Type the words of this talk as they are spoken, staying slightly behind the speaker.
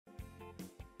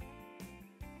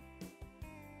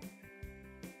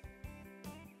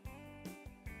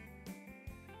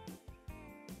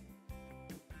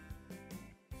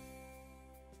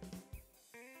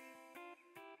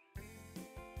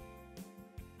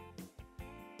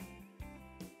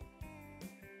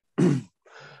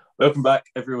Welcome back,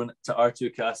 everyone, to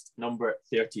R2Kast number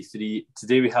 33.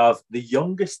 Today we have the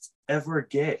youngest ever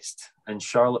guest, and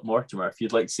Charlotte Mortimer. If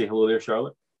you'd like to say hello there,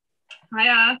 Charlotte.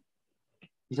 Hiya.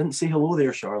 You didn't say hello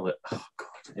there, Charlotte. Oh, God.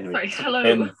 Anyway. Sorry,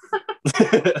 hello.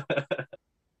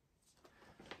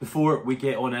 Before we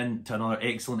get on into another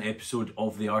excellent episode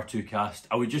of the R2Kast,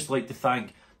 I would just like to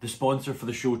thank the sponsor for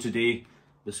the show today,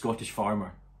 The Scottish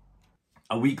Farmer.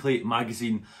 A weekly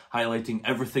magazine highlighting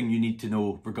everything you need to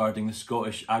know regarding the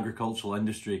Scottish agricultural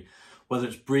industry, whether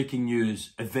it's breaking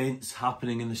news, events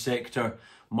happening in the sector,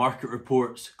 market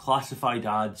reports, classified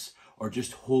ads, or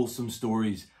just wholesome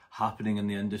stories happening in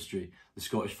the industry. The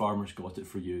Scottish Farmer's got it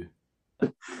for you.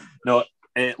 No,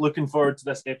 looking forward to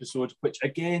this episode, which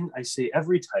again, I say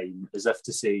every time as if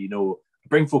to say,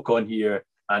 bring folk on here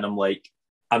and I'm like,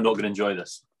 I'm not going to enjoy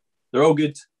this. They're all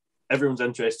good. Everyone's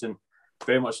interesting.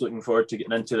 Very much looking forward to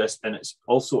getting into this, and it's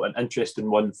also an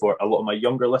interesting one for a lot of my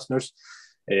younger listeners.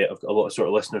 I've got a lot of sort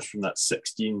of listeners from that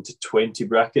 16 to 20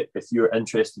 bracket. If you're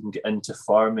interested in getting into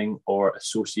farming or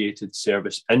associated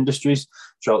service industries,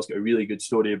 Charlotte's got a really good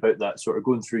story about that, sort of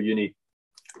going through uni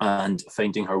and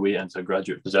finding her way into a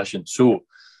graduate position. So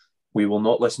we will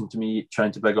not listen to me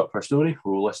trying to big up her story.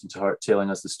 We will listen to her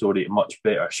telling us the story much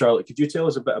better. Charlotte, could you tell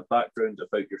us a bit of background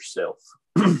about yourself?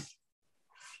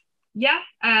 Yeah.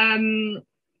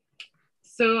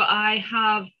 So I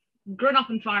have grown up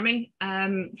in farming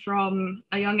from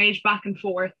a young age, back and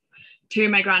forth to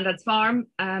my granddad's farm,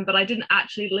 but I didn't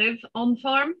actually live on the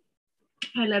farm.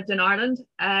 I lived in Ireland,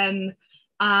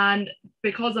 and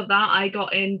because of that, I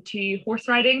got into horse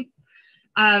riding.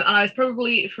 And I was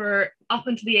probably, for up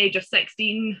until the age of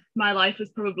 16, my life was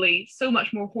probably so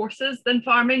much more horses than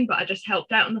farming, but I just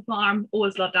helped out on the farm,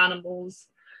 always loved animals.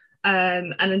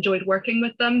 And enjoyed working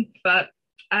with them. But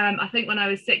I think when I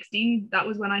was 16, that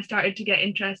was when I started to get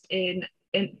interested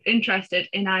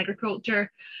in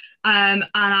agriculture and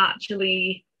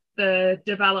actually the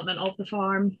development of the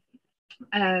farm.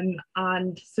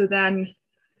 And so then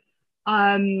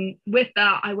with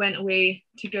that, I went away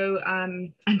to go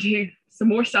and do some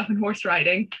more stuff in horse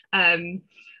riding. And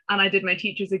I did my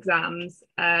teacher's exams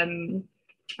down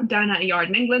at a yard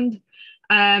in England.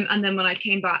 And then when I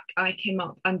came back, I came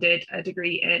up and did a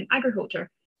degree in agriculture.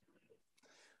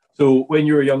 So when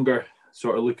you were younger,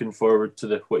 sort of looking forward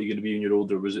to what you're going to be when you're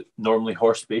older, was it normally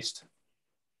horse-based?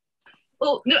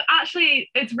 Well, no, actually,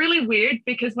 it's really weird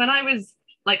because when I was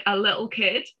like a little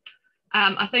kid,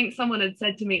 I think someone had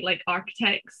said to me, like,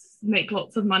 architects make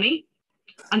lots of money.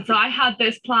 And so I had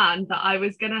this plan that I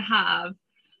was going to have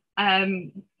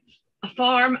a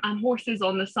farm and horses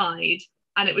on the side.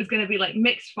 And it was going to be like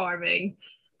mixed farming,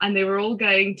 and they were all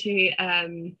going to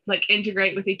like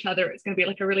integrate with each other. It's going to be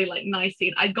like a really like nice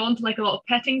scene. I'd gone to like a lot of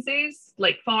petting zoos,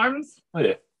 like farms. Oh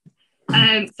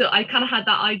yeah. So I kind of had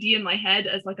that idea in my head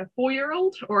as like a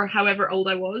 4-year-old or however old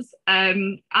I was.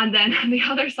 And then on the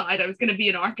other side, I was going to be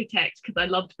an architect because I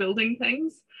loved building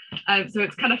things. So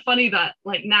it's kind of funny that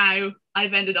like now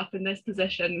I've ended up in this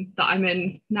position that I'm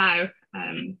in now,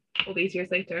 all these years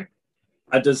later.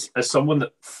 As someone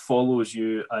that follows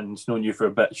you and has known you for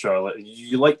a bit, Charlotte,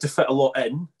 you like to fit a lot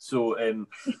in. So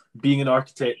being an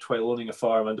architect while owning a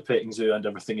farm and a petting zoo and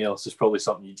everything else is probably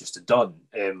something you just had done.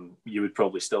 You would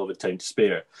probably still have time to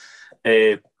spare.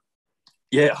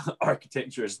 Yeah,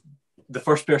 architecture is the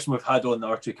first person we've had on the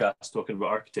R2Kast talking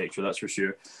about architecture, that's for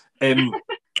sure.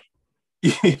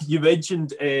 You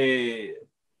mentioned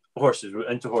horses,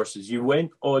 into horses. You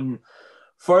went on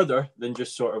further than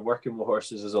just sort of working with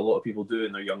horses, as a lot of people do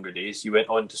in their younger days. You went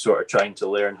on to sort of trying to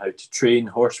learn how to train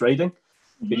horse riding.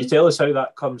 Mm-hmm. Could you tell us how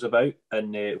that comes about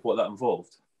and what that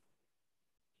involved?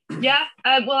 Yeah,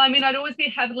 well, I mean, I'd always been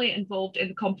heavily involved in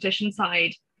the competition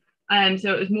side.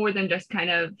 So it was more than just kind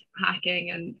of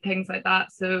hacking and things like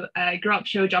that. So I grew up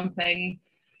show jumping.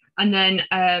 And then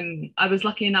I was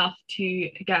lucky enough to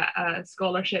get a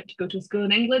scholarship to go to a school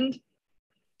in England.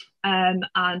 And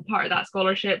part of that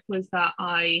scholarship was that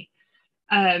I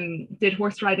did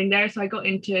horse riding there. So I got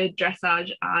into dressage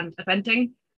and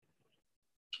eventing.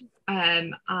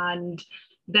 And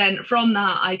then from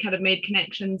that, I kind of made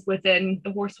connections within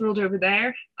the horse world over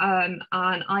there. And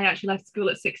I actually left school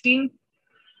at 16.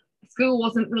 School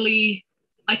wasn't really,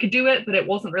 I could do it, but it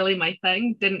wasn't really my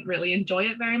thing. Didn't really enjoy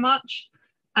it very much.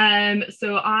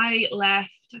 So I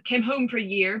left, came home for a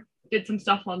year, did some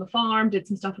stuff on the farm, did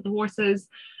some stuff with the horses.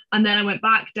 And then I went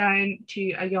back down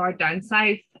to a yard down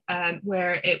south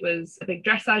where it was a big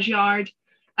dressage yard.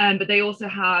 But they also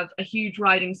have a huge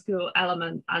riding school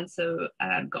element. And so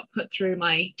got put through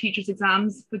my teacher's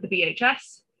exams with the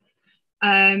BHS.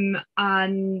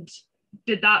 And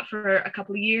did that for a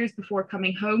couple of years before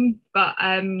coming home. But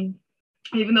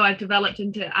even though I've developed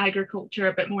into agriculture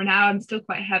a bit more now, I'm still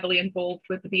quite heavily involved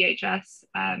with the BHS.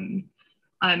 I'm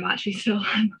actually still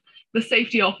the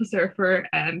safety officer for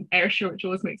Ayrshire, which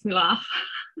always makes me laugh.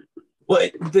 Well,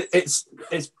 it's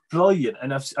brilliant,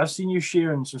 and I've seen you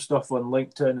sharing some stuff on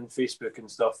LinkedIn and Facebook and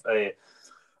stuff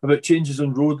about changes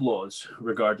on road laws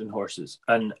regarding horses,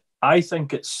 and I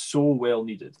think it's so well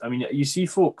needed. I mean, you see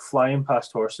folk flying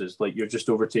past horses like you're just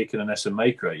overtaking an Nissan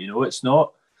Micra. You know, it's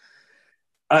not.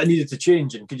 It needed to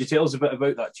change, and could you tell us a bit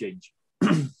about that change?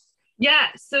 Yeah,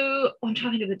 so I'm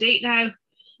trying to think of the date now. I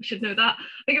should know that.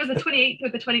 I think it was the 28th or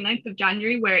the 29th of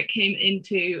January where it came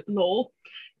into law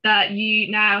that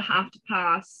you now have to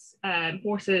pass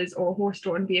horses or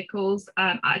horse-drawn vehicles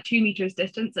at a 2 meters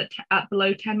distance at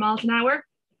below 10 miles an hour,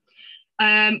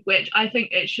 which I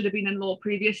think it should have been in law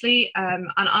previously. And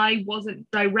I wasn't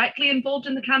directly involved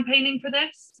in the campaigning for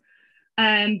this,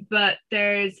 but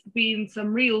there's been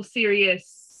some real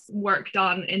serious work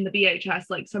done in the BHS,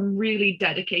 like some really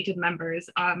dedicated members.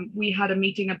 We had a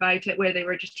meeting about it where they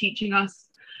were just teaching us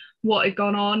what had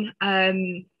gone on.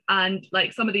 And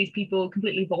like some of these people,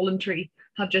 completely voluntary,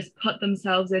 have just put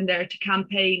themselves in there to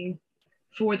campaign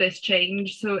for this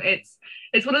change. So it's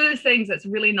one of those things that's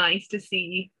really nice to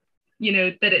see, you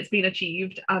know, that it's been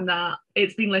achieved and that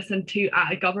it's been listened to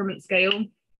at a government scale.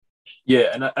 Yeah,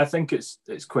 and I think it's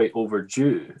quite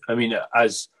overdue. I mean,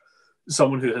 as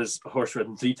someone who has horse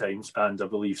ridden 3 times and I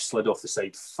believe slid off the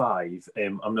side 5,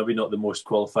 I'm maybe not the most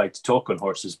qualified to talk on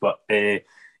horses, but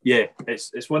yeah,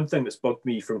 it's one thing that's bugged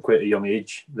me from quite a young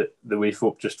age, that the way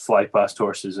folk just fly past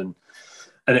horses and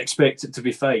expect it to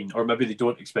be fine, or maybe they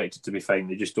don't expect it to be fine,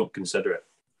 they just don't consider it.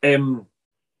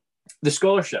 The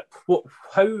scholarship,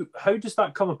 how does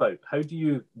that come about? How do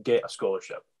you get a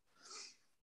scholarship?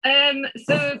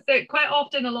 So quite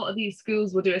often a lot of these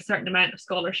schools will do a certain amount of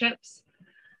scholarships.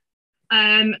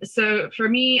 So for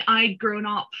me, I'd grown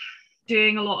up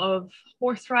doing a lot of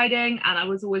horse riding, and I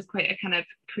was always quite a kind of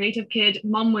creative kid.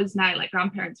 Mum was now, like,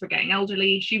 grandparents were getting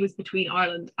elderly. She was between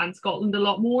Ireland and Scotland a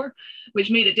lot more, which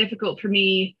made it difficult for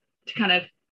me to kind of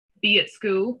be at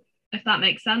school, if that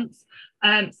makes sense.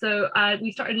 So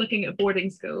we started looking at boarding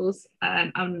schools,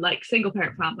 and like single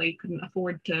parent family couldn't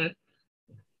afford to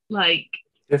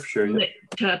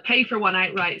to pay for one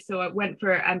outright. So I went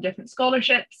for different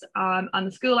scholarships, and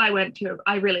the school I went to,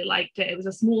 I really liked it. It was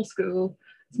a small school,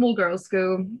 small girls'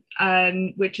 school,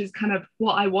 which is kind of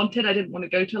what I wanted. I didn't want to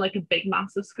go to like a big,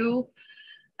 massive school.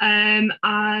 And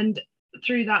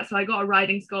through that, so I got a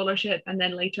riding scholarship, and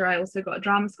then later I also got a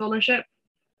drama scholarship.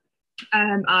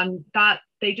 And that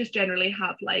they just generally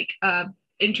have like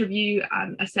interview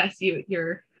and assess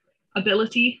your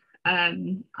ability,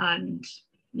 and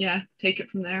yeah, take it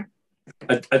from there.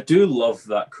 I do love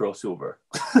that crossover.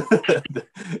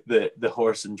 the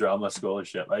horse and drama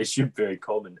scholarship, I assume very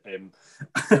common.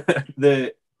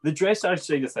 The dressage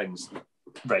side of things,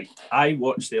 right? I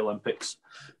watch the Olympics,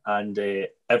 and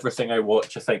everything I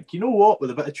watch, I think, you know what,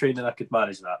 with a bit of training I could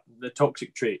manage that. The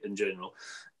toxic trait in general.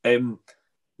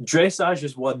 Dressage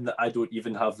is one that I don't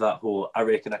even have that whole, I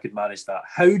reckon I could manage that.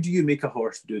 How do you make a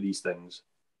horse do these things?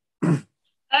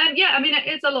 Yeah, I mean, it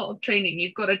is a lot of training.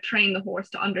 You've got to train the horse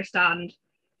to understand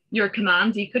your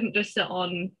commands. You couldn't just sit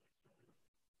on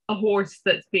a horse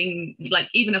that's being, like,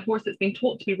 even a horse that's been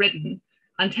taught to be ridden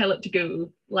and tell it to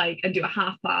go, like, and do a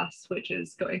half pass, which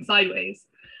is going sideways.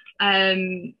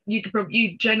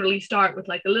 You generally start with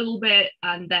like a little bit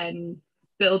and then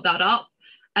build that up.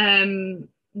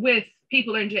 With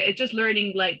people learning it's just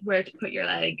learning like where to put your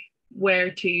leg,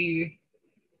 where to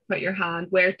put your hand,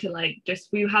 where to like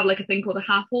we have like a thing called a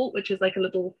half halt, which is like a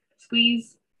little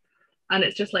squeeze, and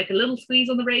it's just like a little squeeze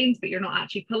on the reins, but you're not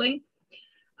actually pulling.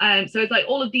 So it's like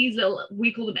all of these little,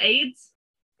 we call them aids,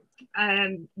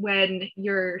 when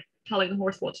you're telling the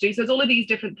horse what to do. So it's all of these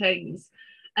different things,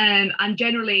 and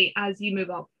generally as you move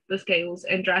up the scales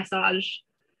in dressage,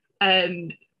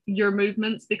 your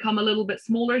movements become a little bit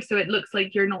smaller, so it looks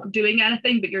like you're not doing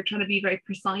anything, but you're trying to be very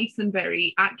precise and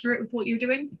very accurate with what you're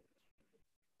doing.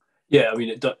 Yeah, I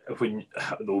mean, when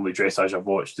the only dressage I've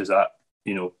watched is at,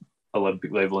 you know,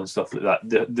 Olympic level and stuff like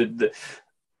that.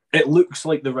 It looks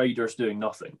like the rider's doing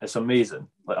nothing. It's amazing.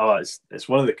 Like, it's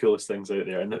one of the coolest things out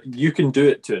there, and you can do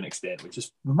it to an extent, which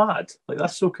is mad. Like,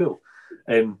 that's so cool.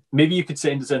 Maybe you could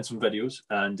send us in some videos,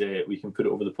 and we can put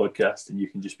it over the podcast, and you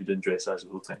can just be doing dressage the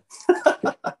whole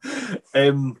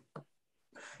time.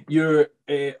 Your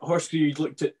horse career, you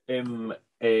looked at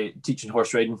teaching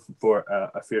horse riding for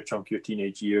a fair chunk of your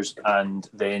teenage years, and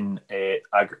then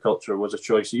agriculture was a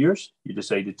choice of yours. You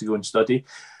decided to go and study,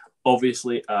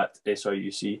 obviously at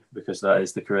SRUC, because that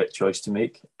is the correct choice to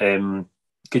make.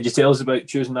 Could you tell us about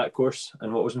choosing that course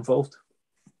and what was involved?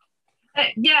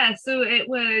 Yeah, so it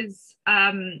was,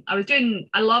 I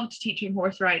loved teaching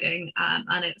horse riding,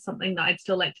 and it's something that I'd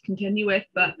still like to continue with,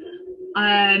 but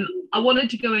I wanted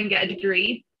to go and get a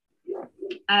degree.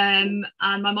 And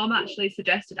my mom actually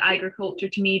suggested agriculture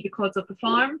to me because of the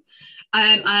farm.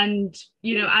 And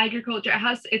you know, agriculture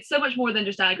it's so much more than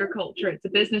just agriculture. It's a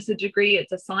business degree,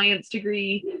 it's a science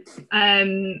degree.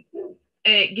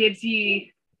 It gives you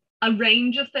a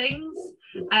range of things,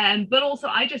 but also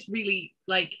I just really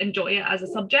like enjoy it as a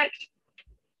subject.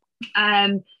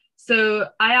 So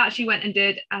I actually went and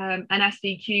did an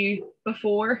SVQ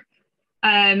before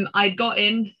I'd got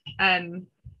in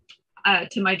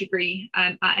to my degree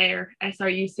at Ayr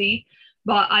SRUC,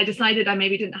 but I decided I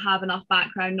maybe didn't have enough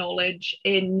background knowledge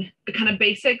in the kind of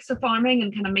basics of farming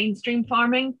and kind of mainstream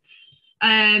farming.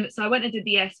 So I went and did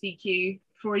the SVQ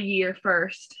for a year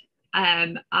first,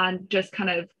 and just kind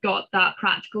of got that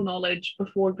practical knowledge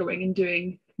before going and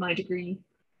doing my degree.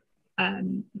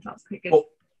 That's quite good.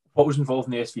 What was involved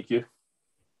in the SVQ?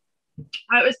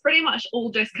 It was pretty much all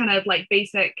just kind of like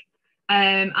basic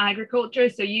agriculture.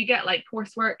 So you get like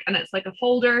coursework, and it's like a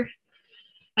folder,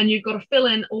 and you've got to fill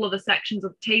in all of the sections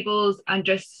of the tables and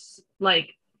just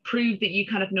like prove that you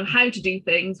kind of know how to do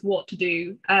things, what to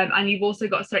do, and you've also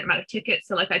got a certain amount of tickets.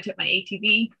 So like I took my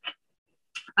ATV,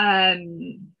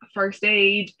 first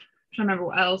aid, I'm trying to remember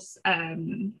what else,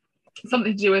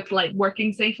 something to do with like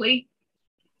working safely.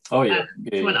 Oh yeah.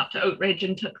 So went up to Oakridge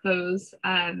and took those,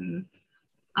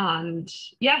 and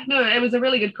yeah, no, it was a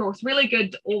really good course, really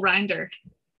good all-rounder.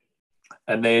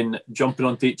 And then jumping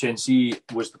on to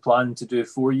HNC, was the plan to do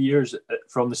 4 years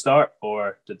from the start,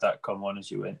 or did that come on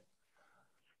as you went?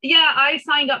 Yeah, I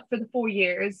signed up for the 4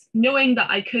 years, knowing that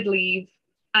I could leave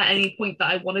at any point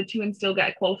that I wanted to and still get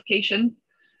a qualification.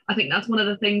 I think that's one of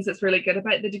the things that's really good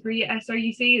about the degree at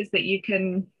SRUC, is that you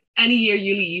can, any year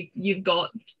you leave, you've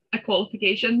got a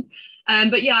qualification.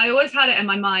 But yeah, I always had it in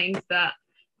my mind that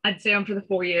I'd stay on for the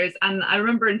 4 years. And I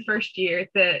remember in first year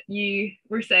that you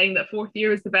were saying that fourth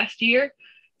year was the best year.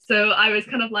 So I was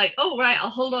kind of like, oh, right, I'll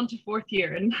hold on to fourth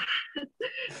year and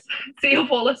see if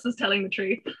Wallace is telling the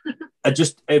truth. I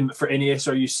just, for any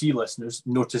SRUC listeners,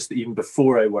 noticed that even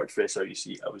before I worked for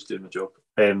SRUC, I was doing my job.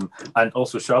 And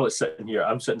also Charlotte's sitting here,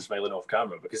 I'm sitting smiling off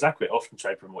camera because I quite often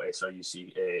try to promote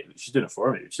SRUC. She's doing it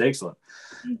for me, which is excellent.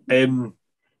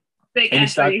 Big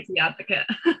SRUC advocate.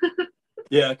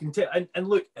 Yeah, I can tell. And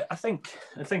look, I think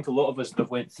a lot of us that have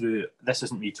went through, this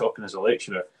isn't me talking as a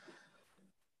lecturer,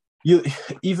 you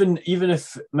even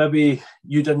if maybe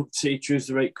you didn't say choose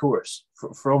the right course,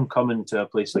 from coming to a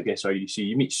place like SRUC,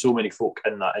 you meet so many folk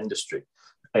in that industry,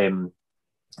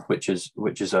 which is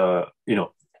a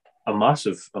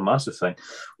massive thing.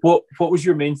 What was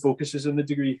your main focuses in the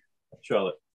degree,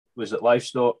 Charlotte? Was it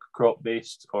livestock, crop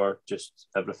based, or just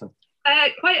everything?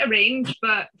 Quite a range,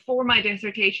 but for my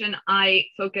dissertation, I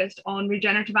focused on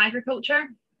regenerative agriculture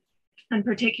and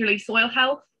particularly soil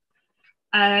health.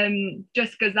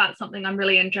 Just because that's something I'm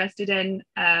really interested in.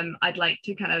 I'd like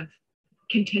to kind of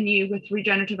continue with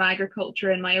regenerative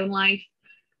agriculture in my own life.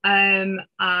 And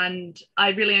I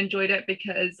really enjoyed it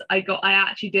because I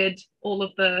actually did all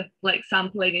of the like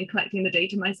sampling and collecting the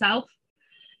data myself.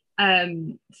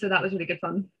 So that was really good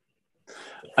fun.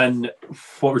 And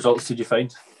what results did you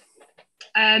find?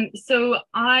 So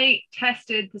I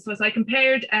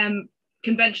compared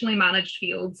conventionally managed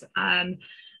fields and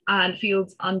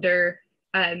fields under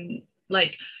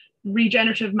like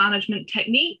regenerative management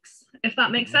techniques, if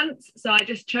that makes sense. So I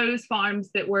just chose farms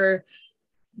that were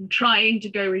trying to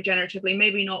go regeneratively,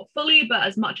 maybe not fully, but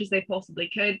as much as they possibly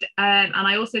could. And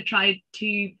I also tried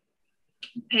to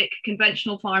pick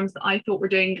conventional farms that I thought were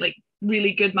doing like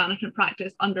really good management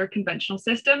practice under a conventional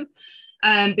system,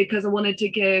 because I wanted to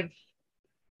give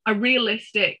a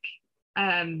realistic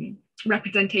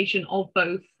representation of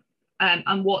both,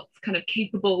 and what's kind of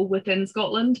capable within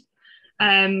Scotland.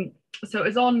 So it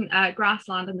was on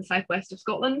grassland in the southwest of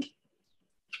Scotland,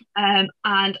 and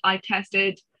I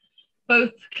tested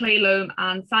both clay loam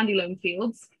and sandy loam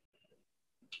fields,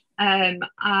 and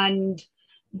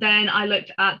then I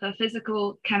looked at the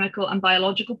physical, chemical and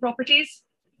biological properties.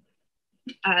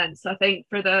 So I think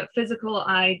for the physical,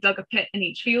 I dug a pit in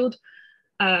each field.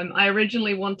 I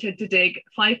originally wanted to dig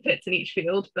 5 pits in each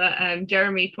field, but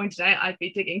Jeremy pointed out I'd be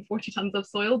digging 40 tons of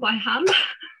soil by hand.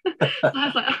 I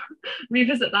was like,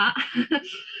 revisit that.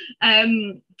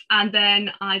 And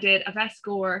then I did a VEST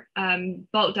score,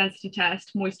 bulk density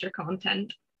test, moisture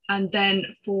content. And then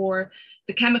for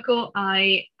the chemical,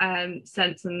 I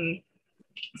sent some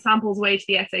samples away to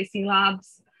the SAC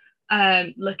labs,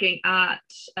 looking at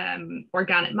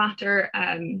organic matter,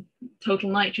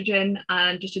 total nitrogen,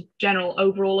 and just a general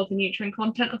overall of the nutrient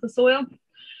content of the soil.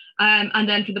 And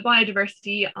then for the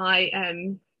biodiversity, I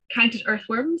counted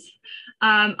earthworms,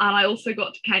 and I also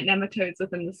got to count nematodes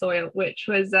within the soil, which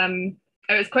was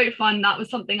it was quite fun. That was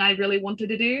something I really wanted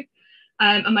to do.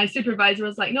 And my supervisor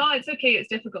was like, no, it's okay, it's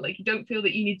difficult. Like, you don't feel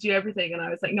that you need to do everything. And I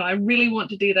was like, no, I really want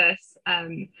to do this.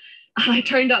 And I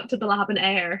turned up to the lab in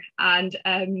Ayr, and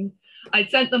I'd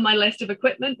sent them my list of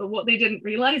equipment, but what they didn't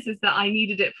realize is that I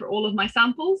needed it for all of my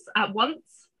samples at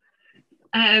once.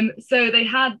 So they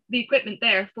had the equipment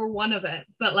there for one of it,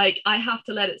 but like I have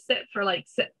to let it sit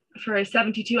for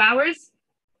 72 hours.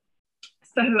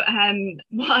 So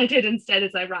what I did instead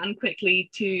is I ran quickly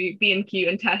to B&Q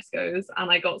and Tesco's, and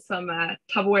I got some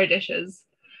Tupperware dishes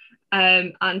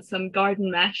and some garden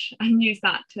mesh, and used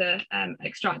that to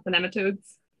extract the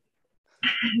nematodes.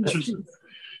 This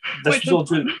was all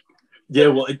during,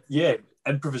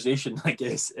 improvisation, I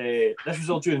guess. This was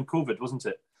all during COVID, wasn't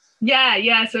it?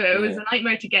 Yeah. So it was a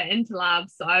nightmare to get into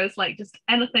labs. So I was like, just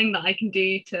anything that I can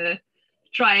do to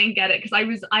try and get it, because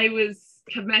I was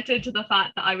committed to the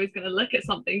fact that I was going to look at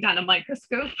something down a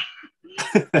microscope.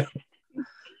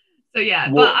 So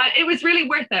yeah, but it was really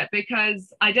worth it,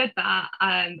 because I did that,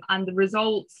 and the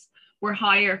results were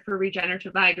higher for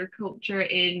regenerative agriculture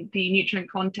in the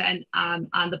nutrient content and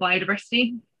the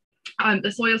biodiversity.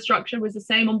 The soil structure was the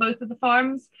same on both of the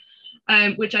farms,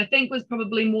 which I think was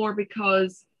probably more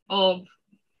because of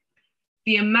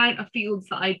the amount of fields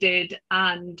that I did,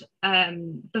 and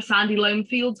the sandy loam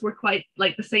fields were quite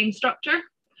like the same structure.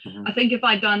 Mm-hmm. I think if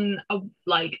I'd done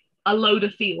a load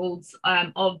of fields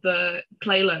of the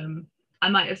clay loam, I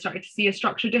might have started to see a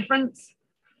structure difference.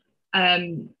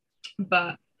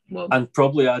 But well, and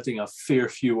probably adding a fair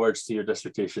few words to your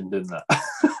dissertation, didn't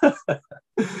that?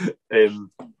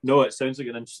 No, it sounds like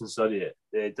an interesting study.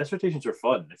 Dissertations are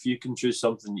fun. If you can choose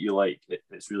something that you like,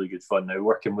 it's really good fun. Now,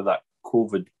 working with that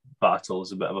COVID battle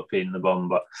is a bit of a pain in the bum,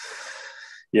 but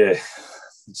yeah,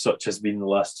 such has been the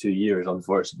last 2 years,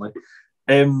 unfortunately.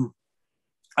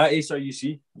 At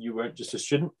SRUC, you weren't just a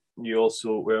student, you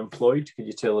also were employed. Could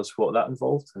you tell us what that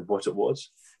involved and what it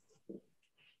was?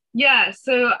 Yeah,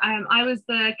 so I was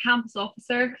the campus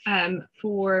officer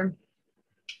for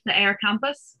the Ayr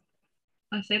campus.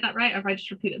 Did I say that right, or have I just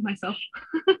repeated myself?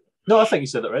 No, I think you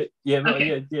said that right. Yeah,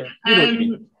 okay. yeah. You know what you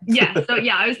mean. So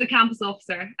I was the campus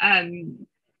officer.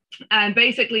 And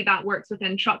basically that works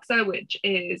within TRUXA, which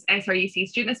is SRUC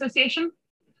Student Association.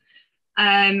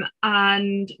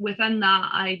 And within that,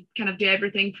 I kind of do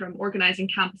everything from organising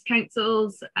campus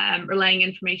councils, relaying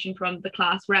information from the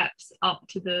class reps up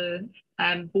to the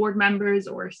board members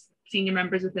or senior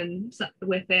members within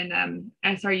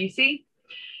SRUC,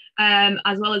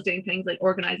 as well as doing things like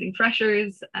organising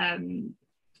freshers,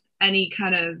 any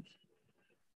kind of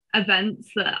events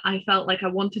that I felt like I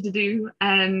wanted to do,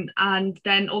 and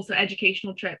then also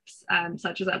educational trips,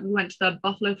 such as that we went to the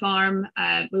buffalo farm,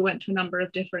 we went to a number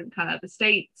of different kind of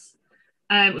estates,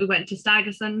 we went to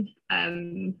Staggerson,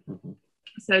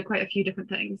 so quite a few different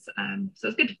things. So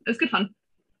it was good fun.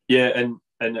 Yeah,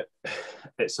 and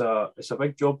it's a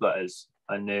big job, that is,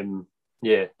 and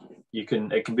yeah, it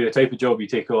can be the type of job you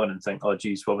take on and think, oh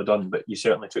geez, what have I done? But you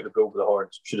certainly took the bull by the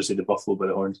horns. Should have said the buffalo by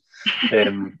the horns.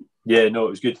 Yeah, no, it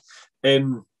was good.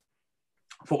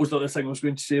 What was the other thing I was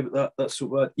going to say about that? That's so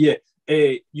bad. Yeah,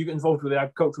 you got involved with the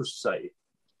Agricultural Society.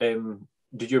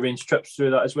 Did you arrange trips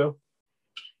through that as well?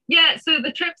 Yeah, so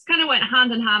the trips kind of went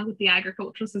hand in hand with the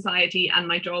Agricultural Society and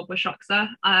my job with TRUXA.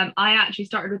 I actually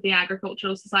started with the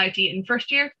Agricultural Society in first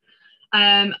year,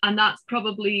 and that's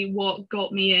probably what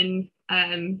got me in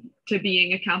to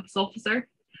being a campus officer,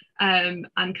 and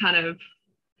kind of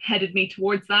headed me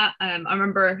towards that. I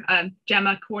remember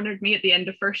Gemma cornered me at the end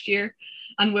of first year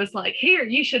and was like, here,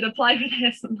 you should apply for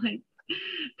this, and like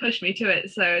pushed me to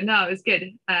it. So no, it was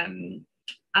good.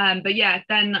 But yeah,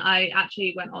 then I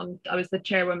actually went on, I was the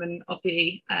chairwoman of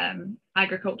the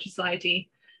Agriculture Society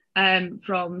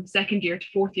from second year to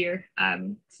fourth year.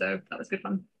 So that was good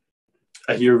fun.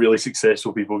 I hear really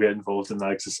successful people get involved in the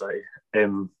Ag Society.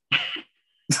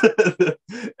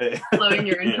 Blowing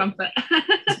your own trumpet.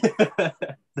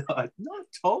 Not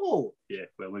at all. Yeah,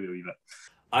 well, maybe a wee bit.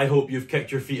 I hope you've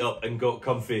kicked your feet up and got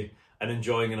comfy and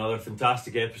enjoying another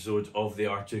fantastic episode of the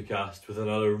R2Kast with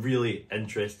another really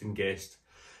interesting guest.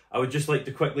 I would just like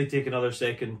to quickly take another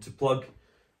second to plug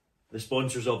the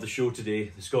sponsors of the show today,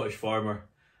 the Scottish Farmer,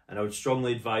 and I would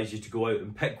strongly advise you to go out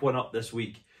and pick one up this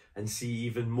week and see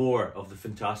even more of the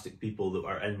fantastic people that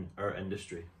are in our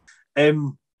industry.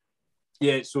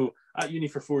 Yeah, so at uni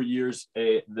for 4 years,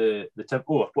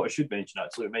 what I should mention,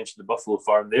 actually, I mentioned the Buffalo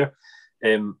Farm there.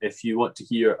 If you want to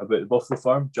hear about the Buffalo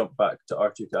Farm, jump back to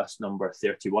R2Kast number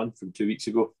 31 from 2 weeks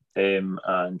ago. And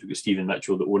we've got Stephen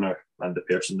Mitchell, the owner and the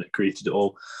person that created it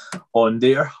all, on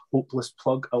there. Hopeless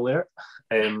plug alert.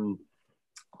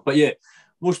 But yeah,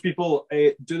 most people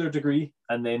do their degree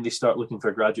and then they start looking for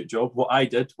a graduate job. What I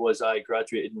did was I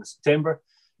graduated in September.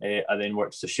 I then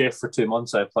worked as a chef for 2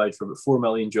 months. I applied for about 4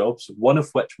 million jobs, one of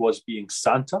which was being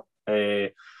Santa.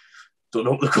 Don't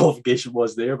know what the qualification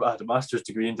was there, but I had a master's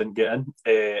degree and didn't get in.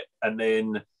 And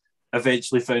then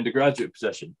eventually found a graduate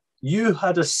position. You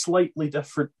had a slightly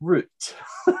different route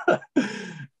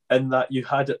in that you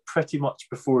had it pretty much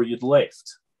before you'd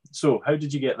left. So how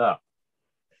did you get that?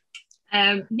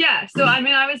 So I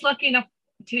mean, I was lucky enough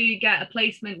to get a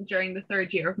placement during the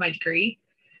 3rd year of my degree.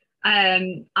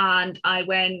 And I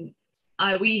went,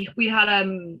 we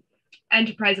had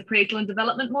enterprise appraisal and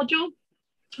development module,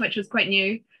 which was quite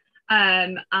new.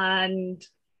 And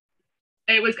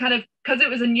it was kind of, because it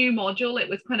was a new module, it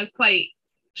was kind of quite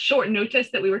short notice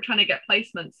that we were trying to get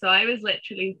placements. So I was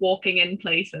literally walking in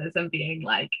places and being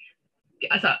like,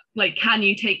 I thought, like, can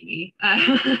you take me?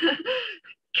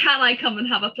 Can I come and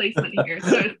have a placement here?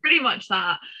 So it's pretty much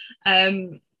that.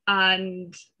 And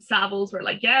Savills were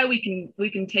like, yeah, we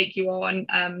can take you on.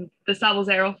 The Savills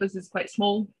Air office is quite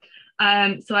small.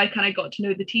 So I kind of got to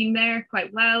know the team there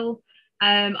quite well.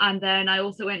 And then I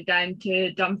also went down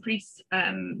to Dumfries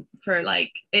for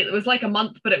like, it was like a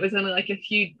month, but it was only like a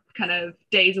few kind of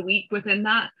days a week within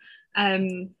that,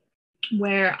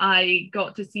 where I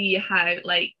got to see how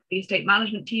like the estate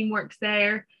management team works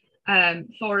there,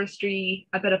 forestry,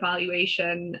 a bit of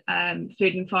valuation,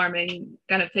 food and farming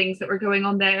kind of things that were going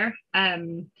on there.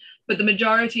 But the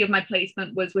majority of my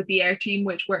placement was with the air team,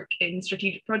 which work in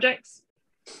strategic projects.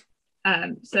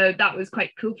 So that was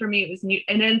quite cool for me. It was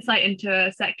an insight into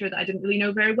a sector that I didn't really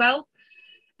know very well.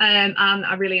 And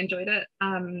I really enjoyed it.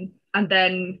 And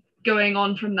then going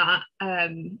on from that,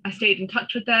 I stayed in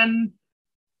touch with them,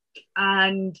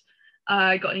 and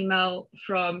I got an email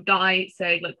from Guy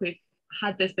saying, look, we've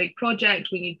had this big project,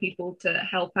 we need people to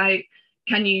help out,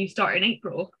 can you start in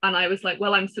April? And I was like,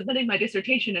 well, I'm submitting my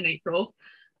dissertation in April,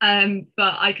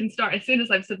 but I can start as soon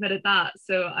as I've submitted that.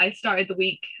 So I started the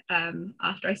week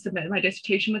after I submitted my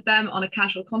dissertation with them on a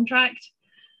casual contract.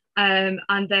 And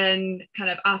then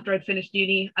kind of after I'd finished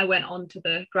uni, I went on to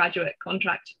the graduate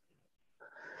contract.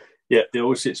 Yeah, they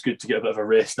always say it's good to get a bit of a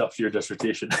rest after your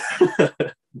dissertation.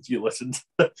 You listened.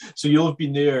 So you'll have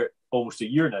been there almost a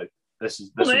year now. This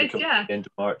will be coming at the end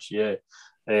of March. Yeah.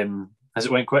 Has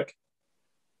it went quick?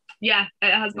 Yeah,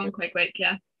 it has gone quite quick.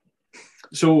 Yeah.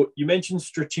 So you mentioned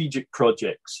strategic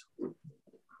projects.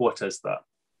 What is that?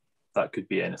 That could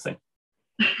be anything.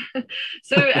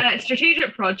 So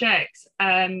strategic projects,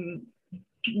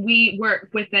 we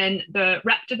work within the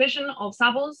rep division of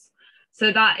Savills.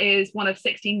 So that is one of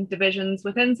 16 divisions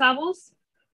within Savills.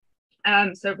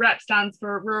 So rep stands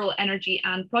for Rural Energy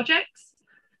and Projects.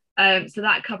 So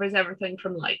that covers everything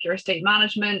from like your estate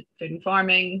management, food and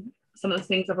farming, some of the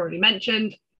things I've already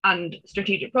mentioned, and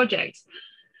strategic projects.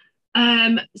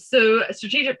 So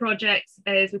strategic projects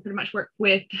is we pretty much work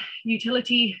with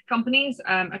utility companies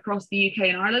across the UK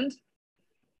and Ireland.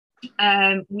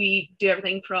 We do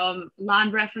everything from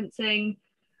land referencing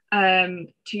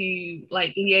to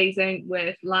like liaising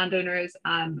with landowners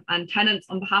and tenants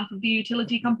on behalf of the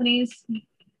utility companies,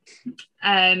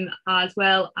 as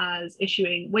well as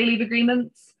issuing Wayleave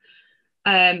agreements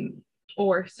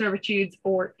or servitudes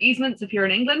or easements if you're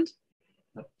in England.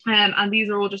 And these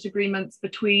are all just agreements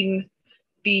between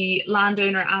the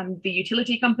landowner and the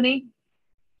utility company.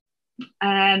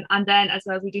 And then as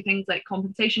well as we do things like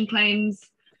compensation claims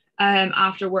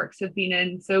after works have been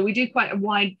in. So we do quite a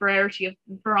wide variety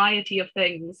of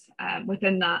things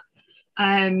within that.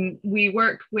 We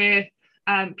work with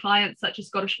clients such as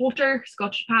Scottish Water,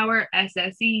 Scottish Power,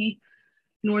 SSE,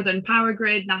 Northern Power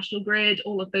Grid, National Grid,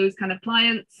 all of those kind of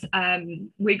clients.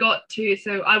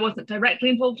 So I wasn't directly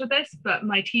involved with this, but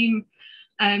my team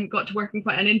got to work on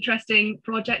quite an interesting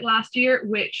project last year,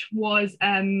 which was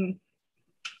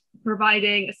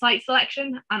providing site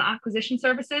selection and acquisition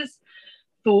services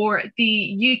for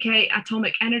the UK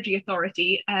Atomic Energy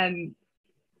Authority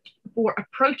for a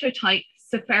prototype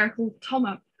spherical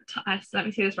tomamak,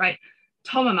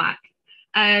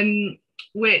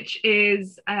 which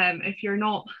is, if you're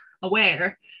not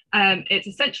aware, it's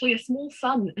essentially a small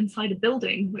sun inside a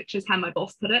building, which is how my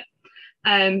boss put it.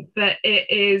 But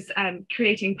it is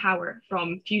creating power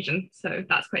from fusion, so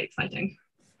that's quite exciting.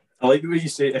 I like the way you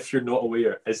say if you're not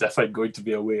aware, as if I'm going to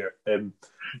be aware.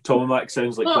 Tom and Mac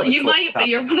sounds like... Well, you might, but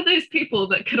you're one of those people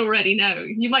that could already know.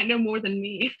 You might know more than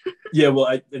me. Yeah,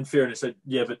 well, in fairness,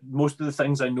 yeah, but most of the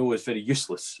things I know is very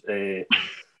useless.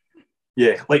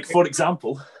 Yeah, like, for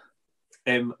example,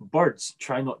 birds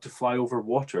try not to fly over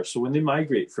water. So when they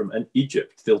migrate from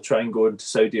Egypt, they'll try and go into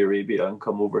Saudi Arabia and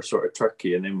come over sort of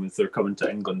Turkey. And then if they're coming to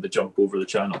England, they jump over the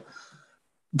channel.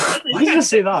 Why did I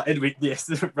say that? Anyway, yes,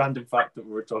 the random fact that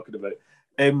we were talking about.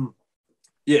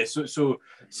 Yeah, so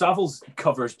Savills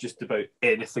covers just about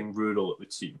anything rural, it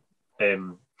would seem.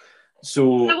 Well,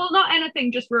 not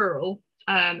anything just rural.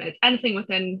 It's anything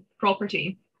within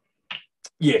property.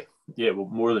 Yeah, well,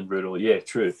 more than rural. Yeah,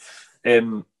 true.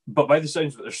 But by the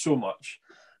sounds of it, there's so much.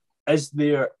 Is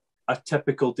there a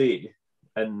typical day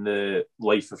in the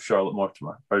life of Charlotte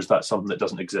Mortimer, or is that something that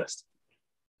doesn't exist?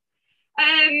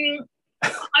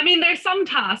 I mean, there's some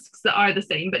tasks that are the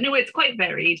same, but no, it's quite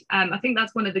varied. I think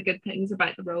that's one of the good things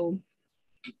about the role,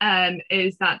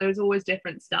 is that there's always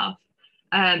different stuff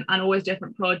and always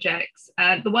different projects.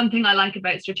 The one thing I like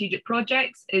about strategic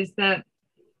projects is that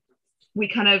we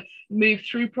kind of move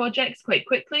through projects quite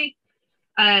quickly.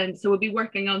 So we'll be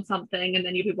working on something and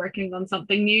then you'll be working on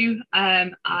something new.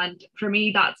 And for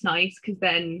me, that's nice because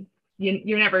then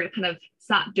you're never kind of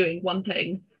sat doing one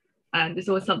thing. There's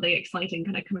always something exciting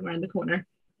kind of coming around the corner.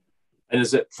 And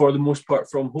is it for the most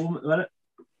part from home at the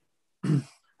minute?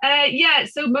 Yeah,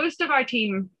 so most of our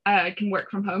team can work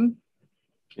from home.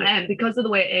 And because of the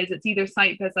way it is, it's either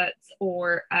site visits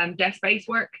or desk-based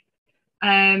work.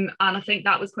 And I think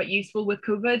that was quite useful with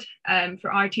COVID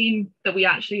for our team, that we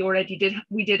actually already did have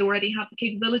the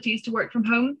capabilities to work from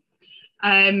home.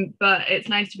 But it's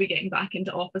nice to be getting back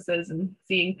into offices and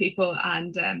seeing people.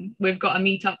 And we've got a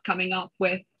meetup coming up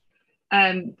with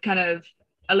kind of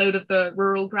a load of the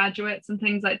rural graduates and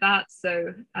things like that.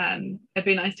 So it'd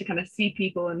be nice to kind of see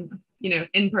people and,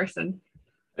 in person.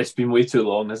 It's been way too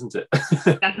long, isn't it?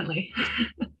 Definitely.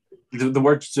 The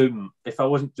word Zoom, if I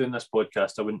wasn't doing this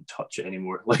podcast, I wouldn't touch it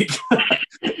anymore. Like,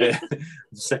 I'm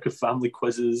sick of family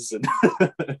quizzes, and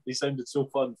they sounded so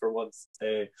fun for once.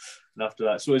 And after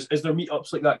that, so is there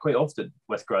meetups like that quite often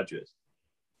with graduates?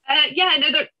 Yeah, no,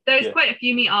 there's quite a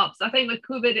few meetups. I think with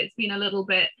COVID, it's been a little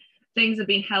bit, things have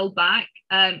been held back.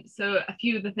 So a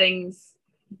few of the things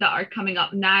that are coming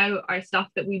up now are stuff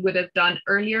that we would have done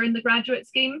earlier in the graduate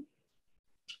scheme.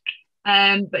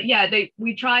 But yeah,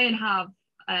 we try and have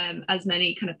as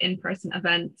many kind of in-person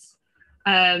events,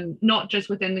 not just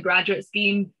within the graduate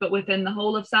scheme, but within the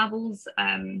whole of Savills,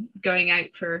 going out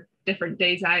for different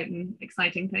days out and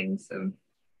exciting things. So,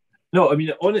 no, I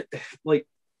mean, on it, like,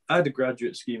 I had a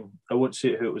graduate scheme. I won't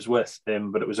say who it was with,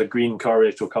 but it was a green car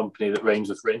rental company that rhymes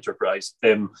with Enterprise,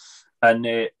 and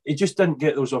it just didn't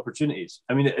get those opportunities.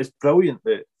 I mean, it's brilliant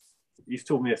that you've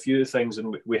told me a few things,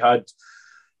 and we had,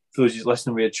 for those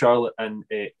listening, we had Charlotte and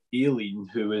Aileen,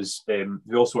 who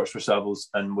also works for Savills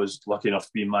and was lucky enough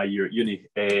to be in my year at uni,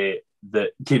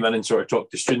 that came in and sort of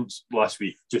talked to students last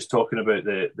week, just talking about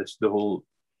the whole,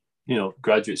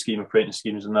 graduate scheme, apprentice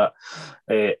schemes and that.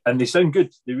 And they sound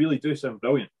good. They really do sound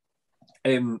brilliant.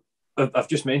 I've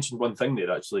just mentioned one thing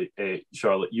there, actually,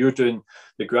 Charlotte. You're doing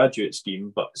the graduate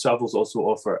scheme, but Savills also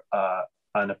offer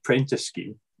an apprentice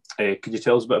scheme. Could you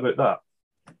tell us a bit about that?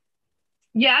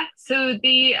 Yeah, so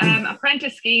the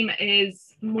apprentice scheme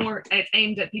is it's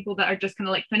aimed at people that are just kind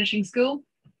of like finishing school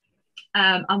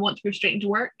and want to go straight into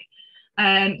work.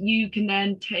 You can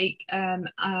then take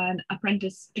an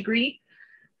apprentice degree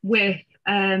with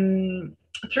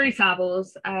through Savills.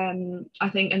 I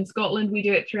think in Scotland we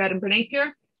do it through Edinburgh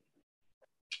Napier.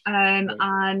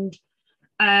 And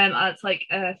it's like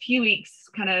a few weeks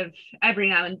kind of every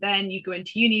now and then. You go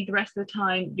into uni, the rest of the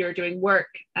time you're doing work,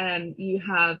 you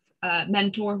have a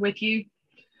mentor with you,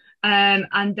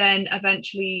 and then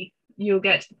eventually you'll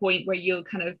get to the point where you'll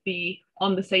kind of be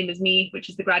on the same as me, which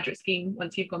is the graduate scheme,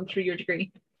 once you've gone through your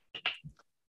degree.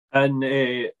 And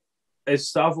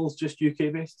is Savills just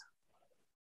UK based?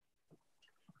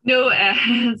 No,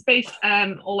 it's based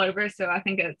all over, so I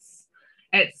think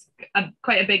it's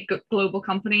quite a big global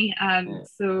company.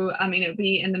 So I mean, it'll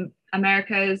be in the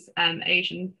Americas,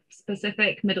 Asian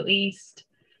Pacific, Middle East.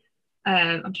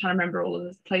 I'm trying to remember all of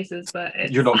those places,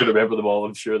 but you're not going to remember them all.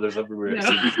 I'm sure there's everywhere. No.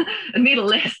 I need a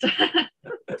list.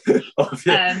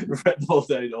 Written all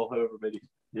down, all however many.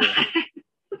 Yeah.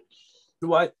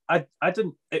 No, I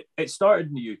didn't. It started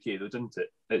in the UK though, didn't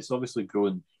it? It's obviously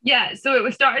grown. Yeah, so it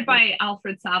was started by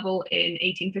Alfred Saville in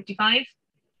 1855.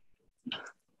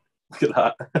 Look at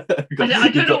that. I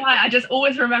don't know why, I just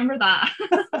always remember that.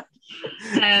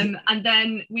 And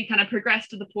then we kind of progressed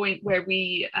to the point where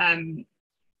we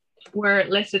were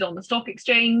listed on the stock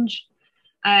exchange.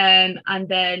 And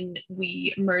then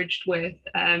we merged with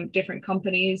different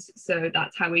companies. So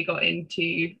that's how we got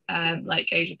into like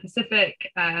Asia Pacific.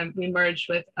 We merged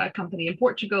with a company in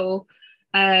Portugal,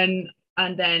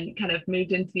 and then kind of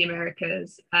moved into the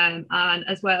Americas. And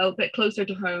as well, a bit closer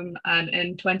to home,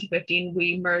 in 2015,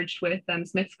 we merged with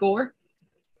Smith Gore,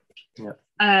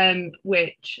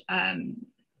 which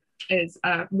is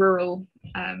a rural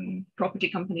property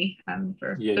company,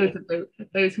 for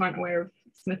those who aren't aware of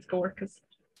Smith Gore, because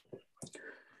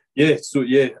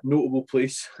notable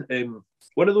place.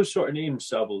 One of those sort of names,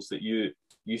 Savills, that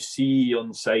you see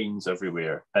on signs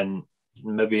everywhere, and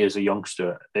maybe as a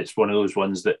youngster, it's one of those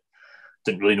ones that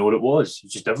didn't really know what it was.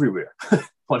 It's just everywhere.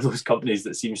 One of those companies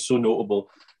that seems so notable,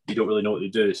 you don't really know what they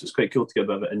do. So it's quite cool to get a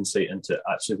bit of insight into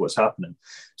actually what's happening.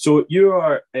 So you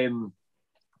are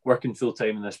working full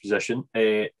time in this position,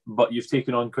 but you've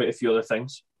taken on quite a few other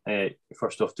things.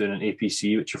 First off, doing an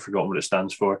APC, which I've forgotten what it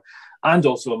stands for, and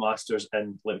also a master's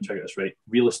in, let me try to get this right,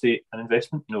 real estate and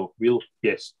investment.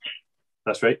 Yes,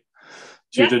 that's right.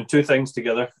 So you're doing two things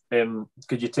together.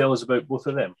 Could you tell us about both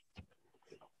of them?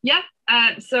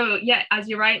 As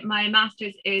you're right, my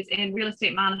master's is in real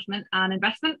estate management and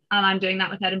investment, and I'm doing that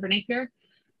with Edinburgh Napier.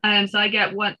 So I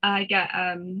get one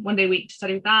day a week to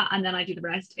study with that, and then I do the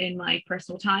rest in my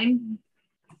personal time.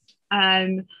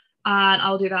 And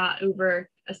I'll do that over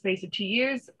a space of 2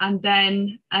 years. And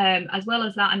then as well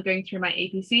as that, I'm going through my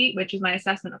APC, which is my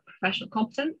assessment of professional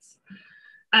competence.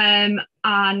 And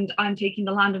I'm taking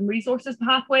the land and resources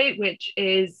pathway, which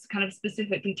is kind of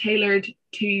specifically tailored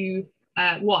to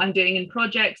what I'm doing in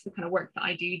projects, the kind of work that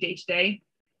I do day to day.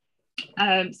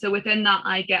 So within that,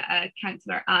 I get a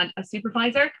counsellor and a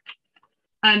supervisor.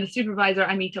 And the supervisor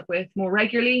I meet up with more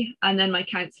regularly, and then my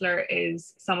counsellor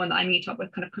is someone that I meet up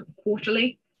with kind of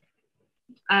quarterly.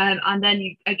 And then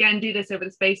you again do this over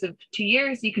the space of 2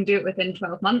 years. You can do it within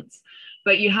 12 months,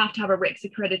 but you have to have a RICS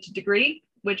accredited degree,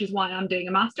 which is why I'm doing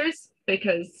a master's,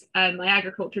 because my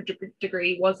agriculture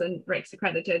degree wasn't RICS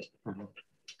accredited. Mm-hmm.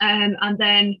 And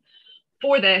then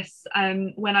for this,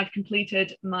 when I've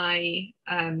completed my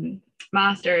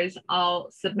master's,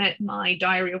 I'll submit my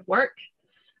diary of work,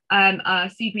 a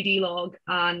CPD log,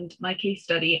 and my case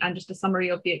study, and just a summary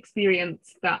of the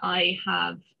experience that I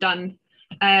have done,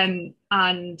 and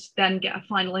then get a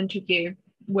final interview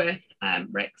with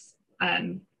RICS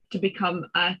to become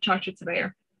a chartered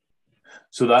surveyor.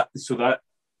 So that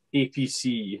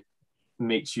APC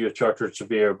makes you a chartered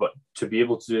surveyor, but to be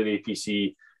able to do the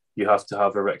APC, you have to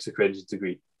have a RICS accredited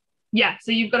degree. Yeah,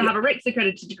 so you've got to have a RICS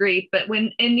accredited degree, but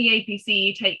when in the APC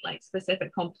you take like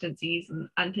specific competencies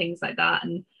and things like that,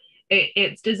 and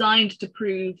it's designed to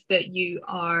prove that you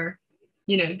are,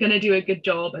 going to do a good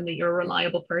job, and that you're a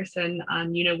reliable person,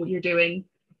 and you know what you're doing,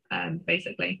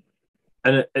 basically.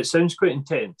 And it sounds quite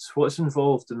intense. What's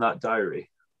involved in that diary?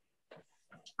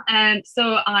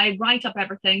 So I write up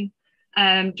everything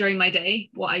during my day,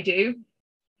 what I do.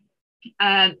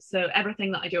 So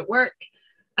everything that I do at work,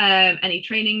 any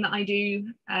training that I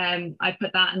do, I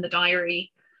put that in the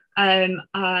diary. And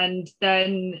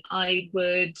then I've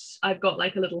got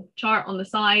like a little chart on the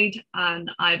side,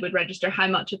 and I would register how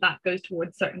much of that goes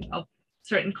towards certain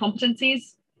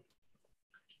competencies.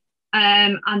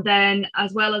 And then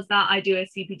as well as that, I do a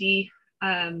CPD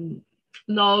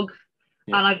log,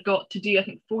 and I've got to do, I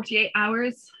think, 48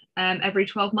 hours every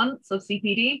 12 months of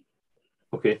CPD.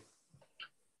 Okay.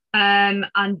 And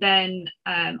then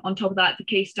on top of that, the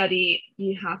case study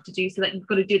you have to do, so that you've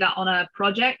got to do that on a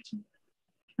project.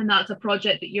 And that's a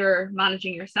project that you're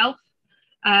managing yourself.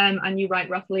 And you write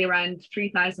roughly around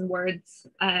 3,000 words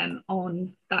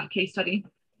on that case study.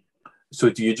 So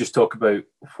do you just talk about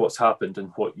what's happened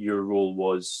and what your role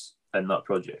was in that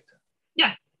project?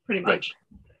 Yeah, pretty much.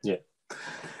 Right. Yeah.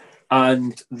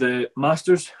 And the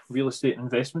Masters, Real Estate and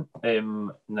Investment,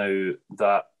 now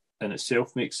that in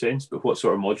itself makes sense, but what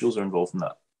sort of modules are involved in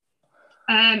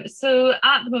that? So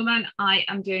at the moment, I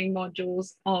am doing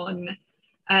modules on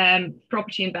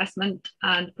property investment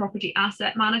and property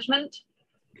asset management.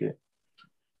 Okay.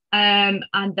 And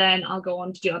then I'll go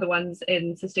on to do other ones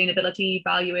in sustainability,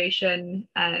 valuation,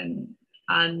 and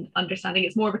understanding.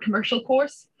 It's more of a commercial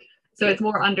course, so it's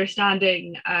more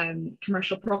understanding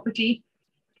commercial property.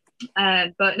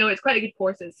 But no, it's quite a good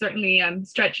course. It's certainly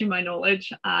stretching my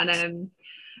knowledge, and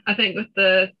I think with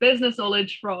the business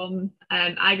knowledge from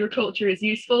agriculture is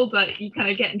useful, but you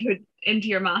kind of get into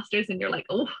your masters and you're like,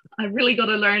 oh, I've really got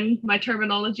to learn my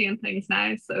terminology and things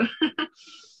now. So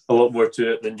a lot more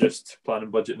to it than just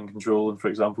planning, budgeting and controlling, for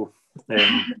example.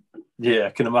 Yeah, I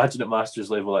can imagine at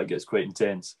master's level that gets quite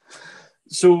intense.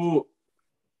 So,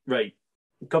 right,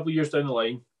 a couple of years down the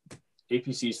line,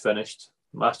 APC's finished,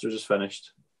 Masters is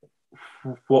finished.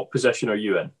 What position are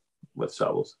you in with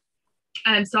Savills?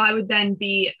 So I would then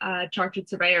be a chartered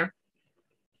surveyor.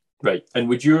 Right. And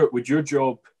would your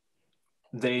job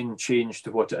then change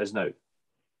to what it is now?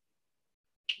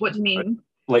 What do you mean?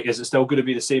 Like, is it still going to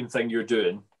be the same thing you're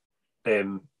doing?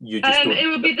 You just it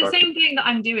would be the same thing that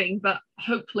I'm doing, but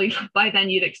hopefully by then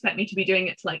you'd expect me to be doing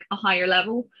it to like a higher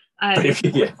level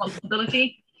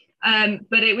responsibility.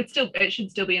 But it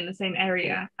should still be in the same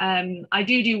area. I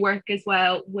do work as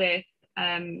well with,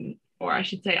 or I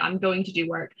should say, I'm going to do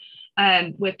work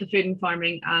with the food and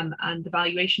farming and the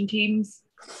valuation teams,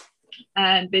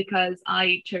 because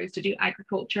I chose to do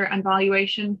agriculture and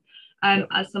valuation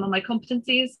as some of my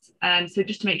competencies. So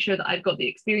just to make sure that I've got the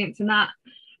experience in that,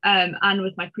 and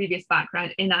with my previous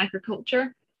background in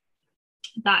agriculture,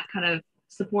 that kind of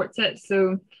supports it.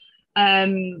 So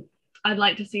I'd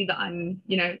like to see that I'm,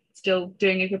 still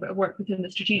doing a good bit of work within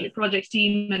the strategic projects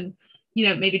team, and,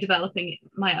 maybe developing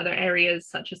my other areas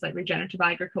such as like regenerative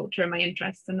agriculture and my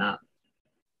interests in that.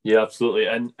 Yeah, absolutely.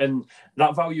 And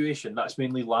that valuation, that's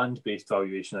mainly land-based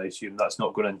valuation, I assume. That's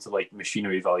not going into like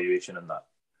machinery valuation and that.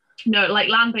 No, like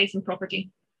land-based and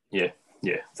property. Yeah,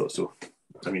 thought so.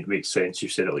 I mean, it makes sense.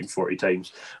 You've said it like 40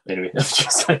 times. Anyway, I'm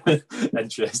just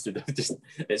interested.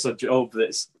 It's a job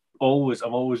that's I'm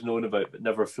always known about, but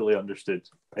never fully understood.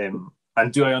 And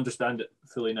do I understand it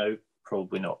fully now?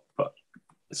 Probably not, but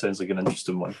it sounds like an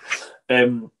interesting one.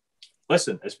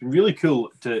 Listen, it's been really cool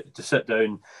to sit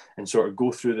down and sort of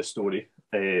go through the story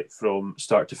from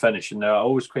start to finish. And now I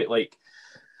always quite like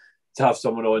to have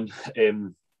someone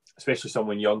on, especially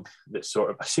someone young, that's sort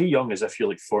of, I say young as if you're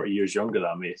like 40 years younger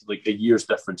than me, like a year's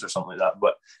difference or something like that.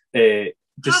 But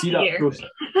to see that process,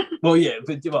 well, yeah,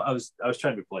 but I was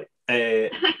trying to be polite.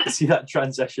 To see that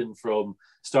transition from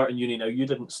starting uni. Now, you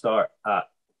didn't start at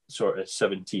sort of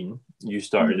 17. You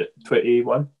started at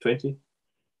 21, 20?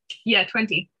 Yeah,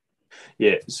 20.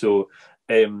 Yeah, so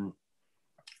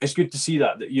it's good to see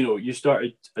that you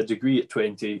started a degree at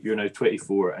 20, you're now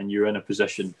 24, and you're in a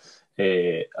position,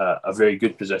 a very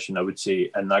good position, I would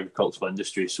say, in the agricultural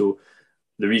industry. So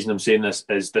the reason I'm saying this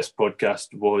is this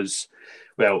podcast was,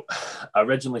 well, I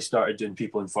originally started doing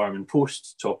people in farming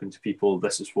posts, talking to people,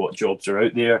 this is what jobs are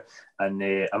out there. And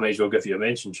I might as well give you a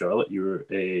mention, Charlotte.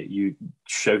 You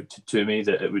shouted to me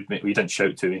that it would make, well, you didn't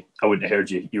shout to me, I wouldn't have heard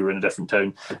you, you were in a different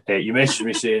town. You messaged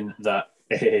me saying that,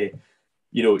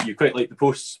 you quite like the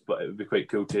posts, but it would be quite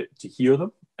cool to hear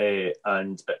them.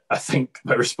 And I think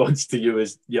my response to you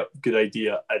is, yep, good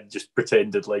idea. And just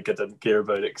pretended like I didn't care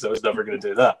about it because I was never going to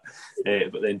do that.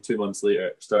 But then 2 months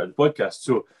later, started the podcast.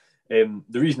 So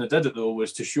the reason I did it, though,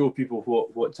 was to show people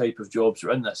what type of jobs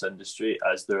are in this industry,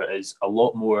 as there is a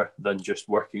lot more than just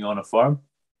working on a farm.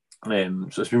 So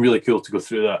it's been really cool to go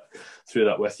through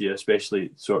that with you,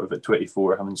 especially sort of at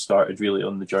 24, having started really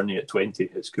on the journey at 20.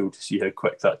 It's cool to see how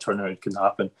quick that turnaround can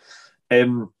happen.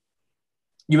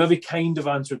 You maybe kind of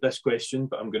answered this question,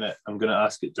 but I'm gonna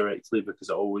ask it directly because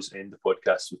I always end the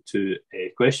podcast with 2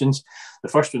 questions. The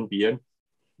first one being,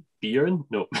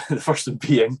 the first one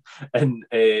being, and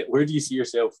where do you see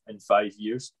yourself in 5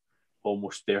 years?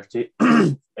 Almost 30.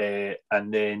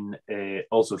 And then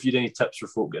also, if you had any tips for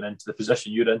folk getting into the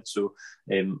position you're in, so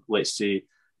let's say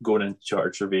going into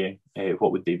chartered surveying,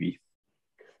 what would they be?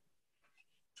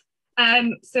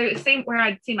 So same where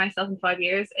I'd see myself in 5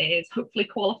 years is hopefully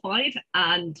qualified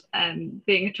and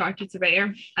being a chartered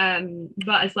surveyor.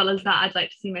 But as well as that, I'd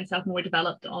like to see myself more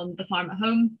developed on the farm at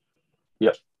home.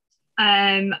 Yep.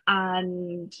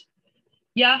 And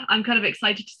yeah, I'm kind of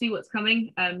excited to see what's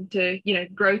coming, to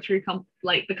grow through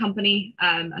the company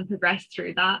and progress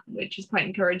through that, which is quite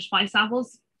encouraged by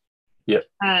Savills. Yeah.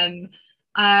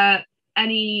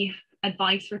 Any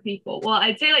advice for people? Well,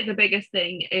 I'd say like the biggest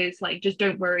thing is like just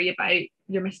don't worry about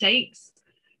your mistakes.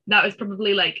 That was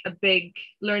probably like a big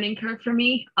learning curve for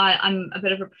me. I'm a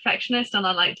bit of a perfectionist and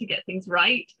I like to get things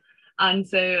right, and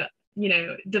so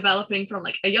developing from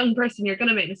like a young person, you're going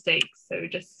to make mistakes, so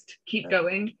just keep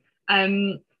going.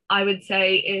 I would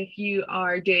say if you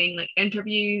are doing like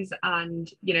interviews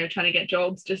and trying to get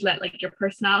jobs, just let like your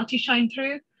personality shine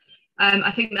through.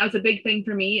 I think that was a big thing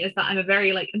for me, is that I'm a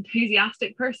very like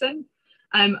enthusiastic person,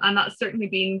 and that's certainly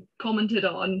been commented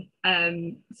on.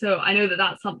 So I know that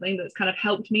that's something that's kind of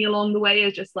helped me along the way,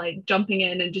 is just like jumping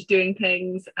in and just doing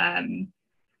things.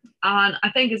 And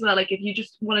I think as well, like if you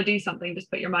just want to do something,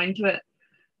 just put your mind to it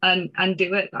and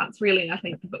do it. That's really, I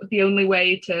think, the only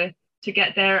way to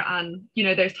get there. And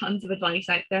there's tons of advice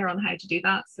out there on how to do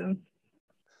that.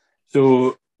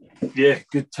 So yeah,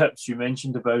 good tips. You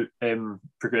mentioned about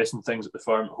progressing things at the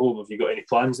farm at home. Have you got any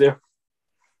plans there?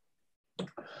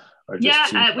 Or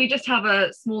just we just have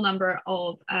a small number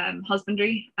of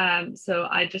husbandry. So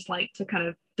I just like to kind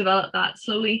of develop that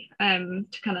slowly to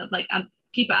kind of like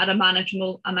keep it at a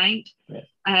manageable amount. Yeah.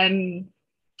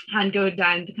 And go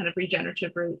down the kind of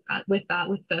regenerative route with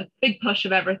the big push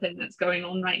of everything that's going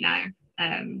on right now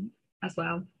as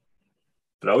well.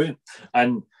 Brilliant.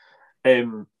 And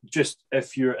just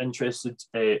if you're interested,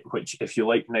 which if you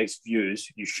like nice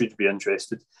views, you should be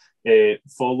interested.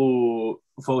 Follow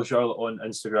Charlotte on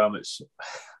Instagram. It's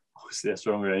obviously that's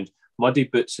wrong around. Muddy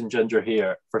boots and ginger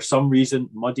hair. For some reason,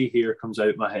 muddy hair comes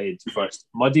out my head first.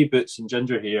 Muddy boots and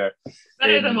ginger hair.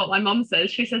 Better than what my mum says.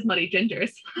 She says muddy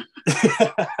gingers.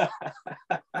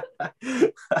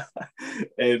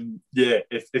 Yeah,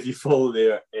 if you follow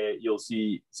there, you'll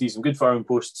see some good farming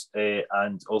posts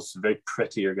and also very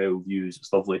pretty Argyll views.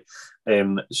 It's lovely.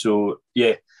 So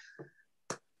yeah,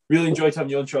 really enjoyed having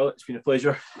you on, Charlotte. It's been a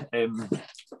pleasure.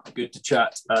 Good to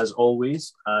chat as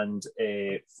always. And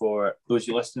for those of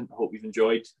you listening, I hope you've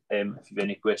enjoyed. If you've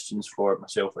any questions for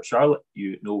myself or Charlotte,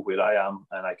 you know where I am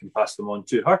and I can pass them on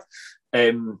to her.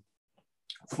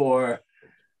 For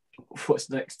what's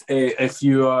next? If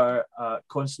you are a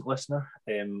constant listener,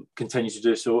 continue to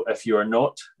do so. If you are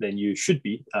not, then you should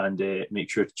be, and make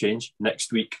sure to change.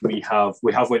 Next week we have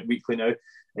went weekly now.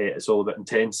 It's all a bit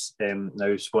intense.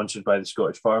 Now sponsored by the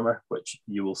Scottish Farmer, which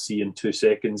you will see in 2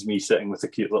 seconds. Me sitting with a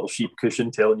cute little sheep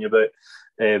cushion telling you about.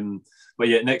 But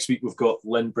yeah, next week we've got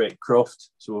Lynn Breck-Croft.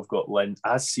 So we've got Lynn,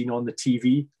 as seen on the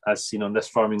TV, as seen on This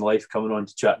Farming Life, coming on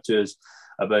to chat to us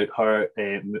about her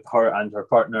and her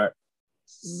partner,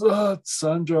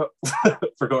 Sandra.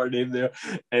 Forgot her name there.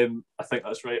 I think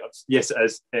that's right. Yes, it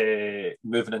is.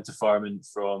 Moving into farming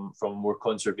from more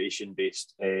conservation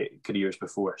based careers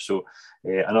before. So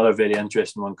another very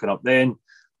interesting one coming up then.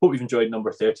 Hope you've enjoyed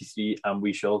number 33, and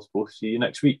we shall both see you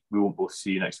next week. We won't both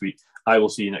see you next week. I will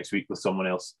see you next week with someone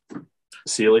else.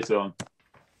 See you later on.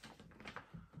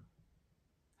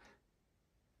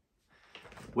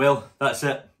 Well, that's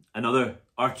it. Another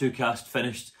R2Kast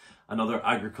finished. Another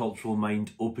agricultural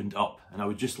mind opened up. And I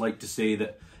would just like to say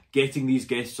that getting these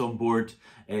guests on board,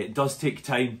 it does take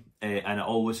time, and it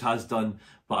always has done,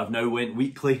 but I've now went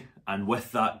weekly, and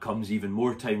with that comes even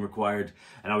more time required.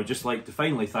 And I would just like to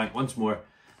finally thank once more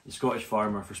the Scottish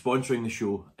Farmer for sponsoring the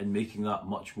show and making that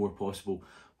much more possible.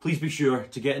 Please be sure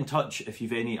to get in touch if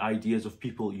you've any ideas of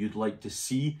people you'd like to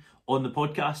see on the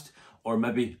podcast, or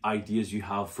maybe ideas you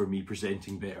have for me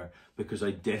presenting better, because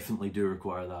I definitely do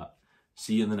require that.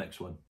 See you in the next one.